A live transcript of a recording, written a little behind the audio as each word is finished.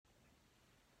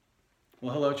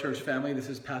Well, hello, church family. This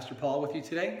is Pastor Paul with you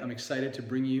today. I'm excited to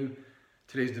bring you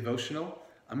today's devotional.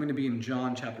 I'm going to be in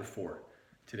John chapter 4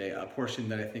 today, a portion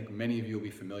that I think many of you will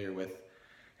be familiar with.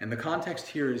 And the context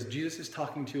here is Jesus is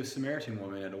talking to a Samaritan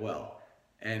woman at a well.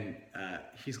 And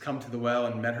he's come to the well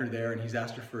and met her there, and he's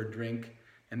asked her for a drink.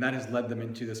 And that has led them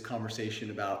into this conversation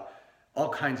about all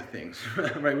kinds of things,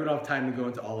 right? We don't have time to go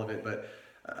into all of it, but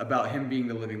about him being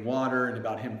the living water and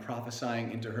about him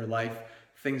prophesying into her life,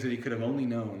 things that he could have only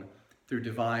known through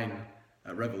divine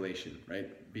revelation,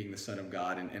 right? Being the Son of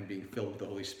God and being filled with the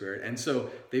Holy Spirit. And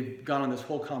so they've gone on this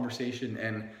whole conversation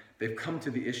and they've come to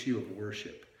the issue of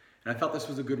worship. And I thought this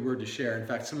was a good word to share. In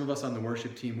fact, some of us on the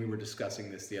worship team, we were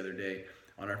discussing this the other day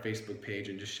on our Facebook page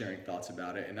and just sharing thoughts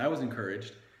about it. And I was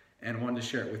encouraged and wanted to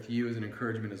share it with you as an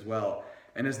encouragement as well.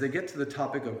 And as they get to the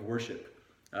topic of worship,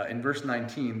 in verse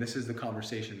 19, this is the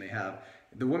conversation they have.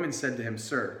 The woman said to him,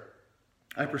 "Sir,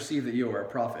 I perceive that you are a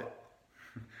prophet.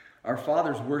 Our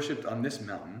fathers worshipped on this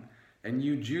mountain, and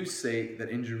you Jews say that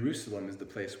in Jerusalem is the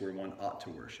place where one ought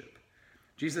to worship."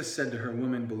 Jesus said to her,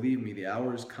 "Woman, believe me, the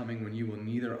hour is coming when you will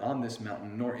neither on this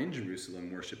mountain nor in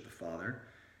Jerusalem worship the Father.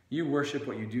 You worship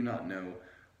what you do not know.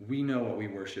 We know what we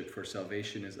worship, for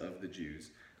salvation is of the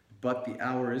Jews. But the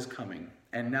hour is coming,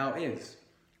 and now is,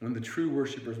 when the true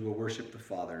worshipers will worship the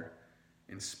Father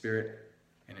in spirit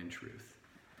and in truth."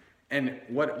 And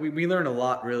what we learn a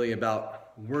lot really about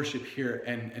worship here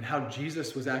and how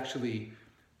Jesus was actually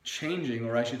changing,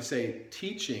 or I should say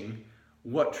teaching,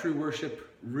 what true worship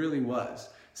really was.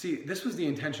 See, this was the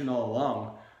intention all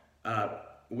along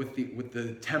with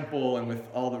the temple and with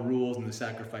all the rules and the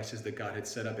sacrifices that God had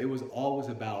set up. It was always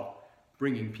about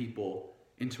bringing people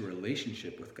into a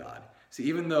relationship with God. See,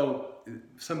 even though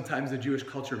sometimes the Jewish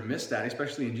culture missed that,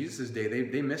 especially in Jesus' day,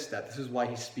 they missed that. This is why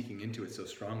he's speaking into it so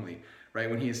strongly, right?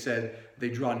 When he has said, "They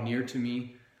draw near to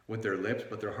me with their lips,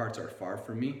 but their hearts are far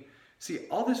from me." See,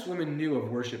 all this woman knew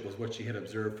of worship was what she had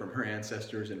observed from her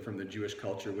ancestors and from the Jewish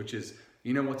culture, which is,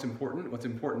 you know what's important? What's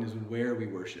important is where we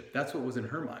worship. That's what was in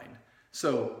her mind.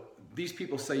 So these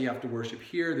people say you have to worship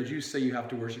here. The Jews say you have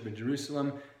to worship in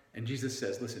Jerusalem. And Jesus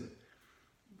says, listen,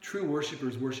 true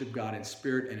worshipers worship God in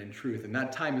spirit and in truth. And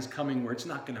that time is coming where it's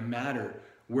not going to matter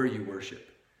where you worship.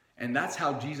 And that's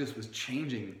how Jesus was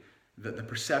changing the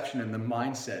perception and the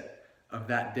mindset of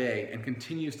that day and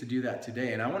continues to do that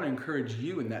today. And I want to encourage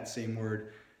you in that same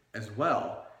word as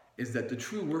well, is that the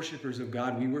true worshipers of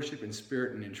God, we worship in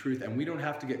spirit and in truth. And we don't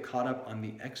have to get caught up on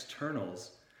the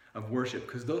externals of worship,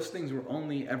 because those things were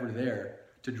only ever there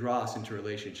to draw us into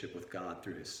relationship with God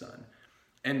through his Son.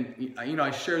 And you know,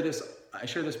 I share this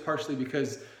partially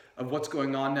because of what's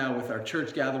going on now with our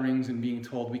church gatherings and being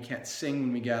told we can't sing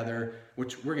when we gather,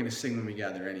 which we're going to sing when we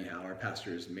gather anyhow. Our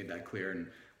pastor has made that clear, and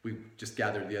we just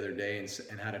gathered the other day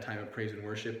and had a time of praise and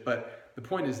worship. But the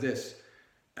point is this: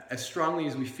 as strongly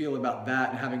as we feel about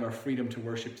that and having our freedom to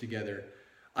worship together,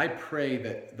 I pray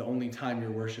that the only time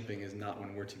you're worshiping is not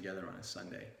when we're together on a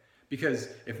Sunday. Because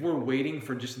if we're waiting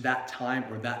for just that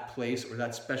time or that place or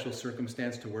that special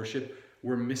circumstance to worship,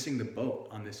 we're missing the boat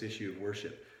on this issue of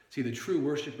worship. See, the true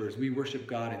worshipers, we worship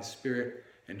God in spirit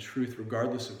and truth,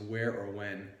 regardless of where or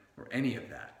when or any of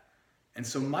that. And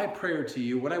so my prayer to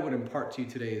you, what I would impart to you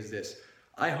today is this: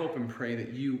 I hope and pray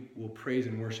that you will praise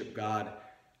and worship God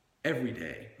every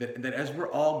day. That as we're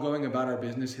all going about our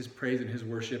business, his praise and his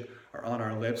worship are on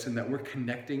our lips, and that we're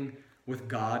connecting with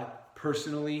God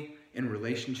personally in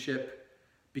relationship,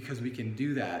 because we can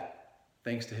do that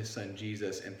thanks to his Son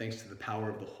Jesus and thanks to the power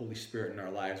of the Holy Spirit in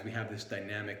our lives. We have this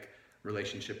dynamic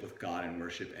relationship with God in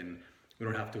worship, and we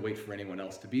don't have to wait for anyone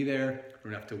else to be there. We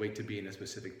don't have to wait to be in a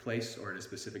specific place or at a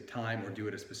specific time or do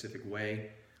it a specific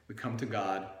way. We come to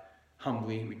God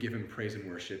humbly, we give him praise and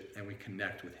worship, and we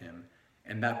connect with him.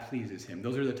 And that pleases him.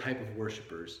 Those are the type of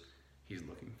worshipers he's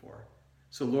looking for.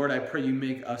 So Lord, I pray you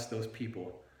make us those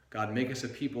people. God, make us a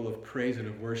people of praise and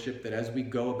of worship, that as we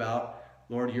go about,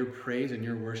 Lord, your praise and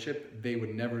your worship, they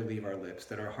would never leave our lips,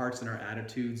 that our hearts and our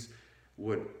attitudes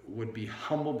would be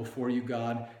humble before you,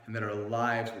 God, and that our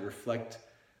lives would reflect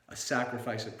a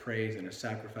sacrifice of praise and a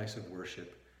sacrifice of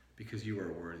worship, because you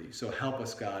are worthy. So help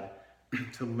us, God,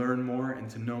 to learn more and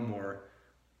to know more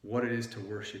what it is to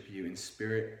worship you in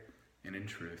spirit and in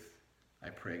truth. I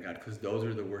pray, God, because those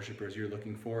are the worshipers you're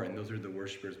looking for, and those are the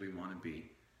worshipers we want to be.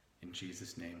 In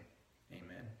Jesus' name,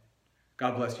 amen.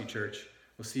 God bless you, church.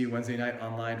 We'll see you Wednesday night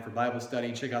online for Bible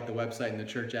study. Check out the website and the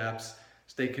church apps.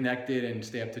 Stay connected and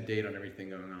stay up to date on everything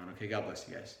going on. Okay, God bless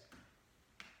you guys.